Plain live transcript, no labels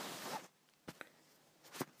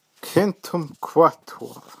Centum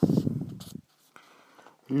quattuor.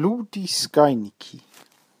 Ludi Scaenici.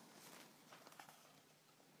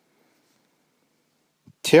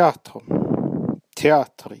 Theatrum.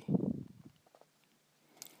 Theatri.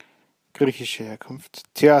 Griechische Herkunft.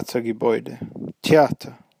 Theatergebäude.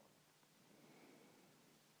 Theater.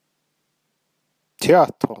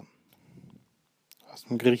 Theatron. Aus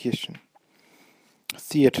dem Griechischen.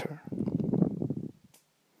 Theater.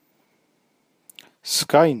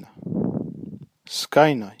 Scaina.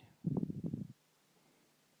 Scaenai.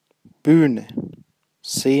 Bühne.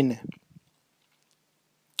 Szene.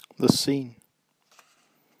 The scene.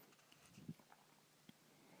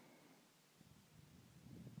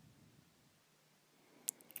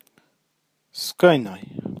 Scaenai.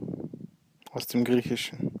 Aus dem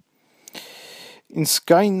Griechischen. In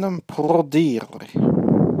scaenam prodire.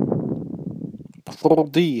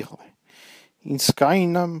 Prodire. In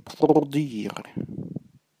scaenam prodire.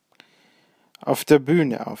 Auf der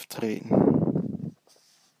Bühne auftreten.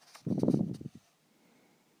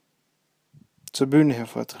 Zur Bühne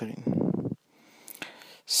hervortreten.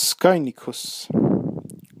 Scaenicus.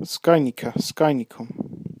 Scaenica. Scaenicum.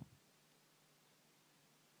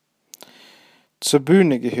 Zur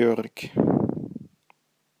Bühne gehörig.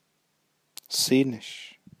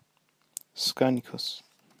 Szenisch. Scaenicus.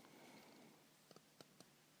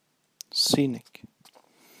 Scenic.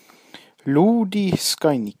 Ludi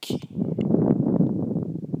Scaenici.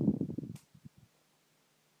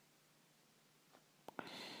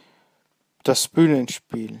 Das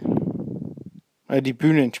Bühnenspiel. Die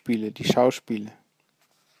Bühnenspiele, die Schauspiele.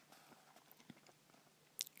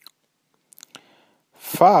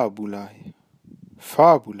 Fabulae.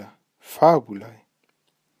 Fabula. Fabulae.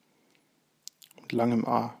 Mit langem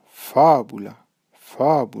A. Fabula.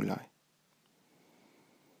 Fabulae.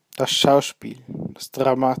 Das Schauspiel. Das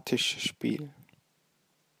dramatische Spiel.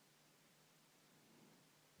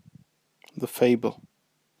 The Fable.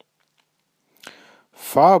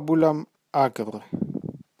 Fabulam agere.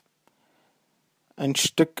 Ein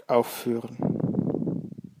Stück aufführen.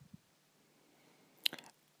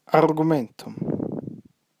 Argumentum.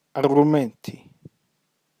 Argumenti.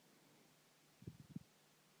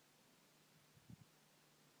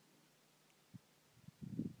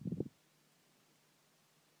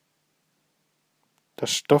 Der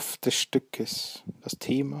Stoff des Stückes. Das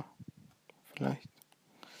Thema. Vielleicht.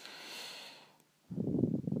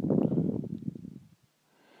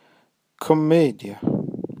 Commedia.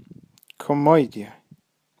 Commedia.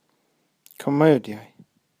 Commedia.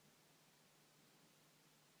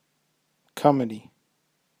 Comedy.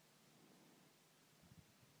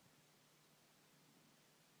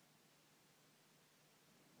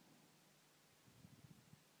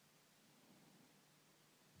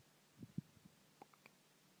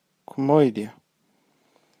 Komödie.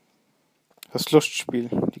 Das Lustspiel,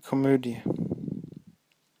 die Komödie.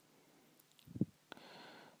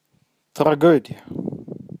 Tragödie.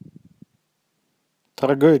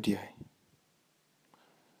 Tragödie.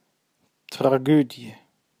 Tragödie.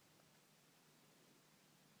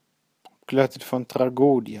 Geleitet von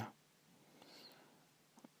Tragodia.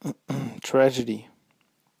 Tragedy.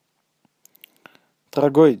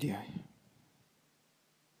 Tragödie.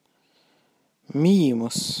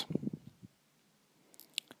 Mimus.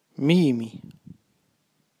 Mimi.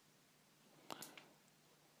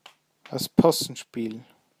 Das Possenspiel.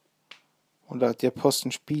 Oder der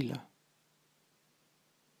Possenspieler.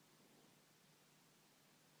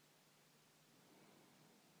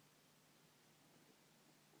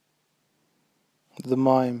 The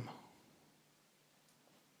Mime.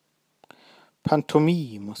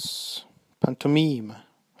 Pantomimus. Pantomime.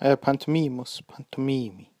 Pantomimus.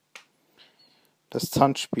 Pantomimi. Das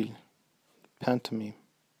Tanzspiel. Pantomime.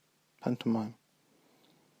 Pantomime.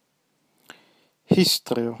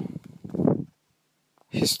 Histrio.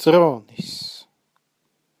 Histrionis.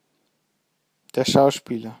 Der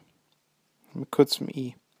Schauspieler. Mit kurzem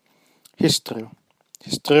I. Histrio.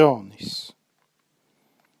 Histrionis.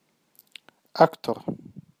 Actor.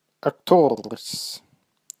 Actoris.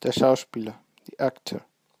 Der Schauspieler. Die Actor.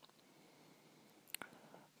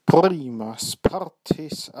 Primas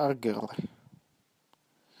partis agere.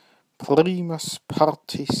 Primas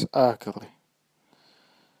partis agere.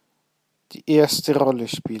 Die erste Rolle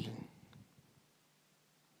spielen.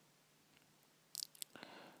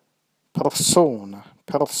 Persona.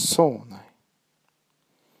 Persona.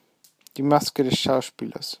 Die Maske des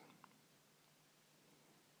Schauspielers.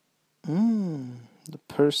 The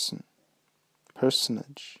person.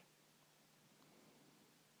 Personage.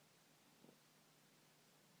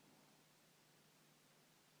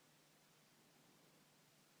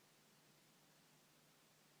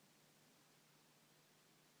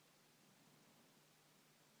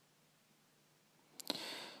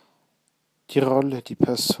 Die Rolle, die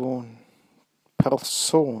Person.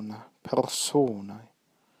 Persona.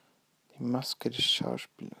 Die Maske des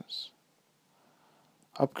Schauspielers.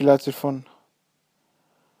 Abgeleitet von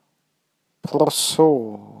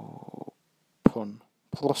prosopon.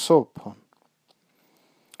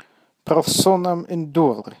 Personam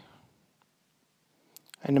indure.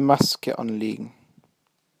 Eine Maske anlegen.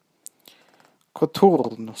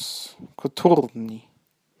 Coturni.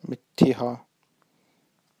 Mit TH.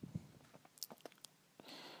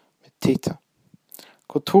 Mit Theta.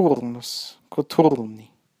 Coturni.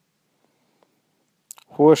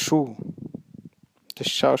 Hoher Schuh des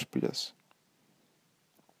Schauspielers.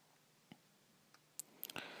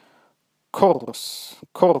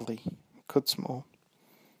 Corri, kurzem O.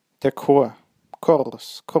 Der Chor.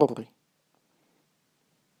 Corri.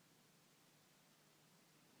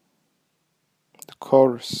 Der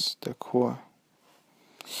Chorus, der Chor.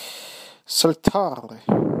 Saltare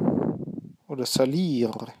oder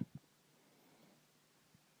salire.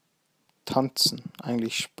 Tanzen,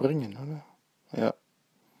 eigentlich springen, oder? Ja.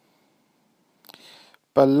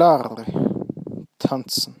 Ballare,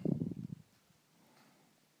 tanzen.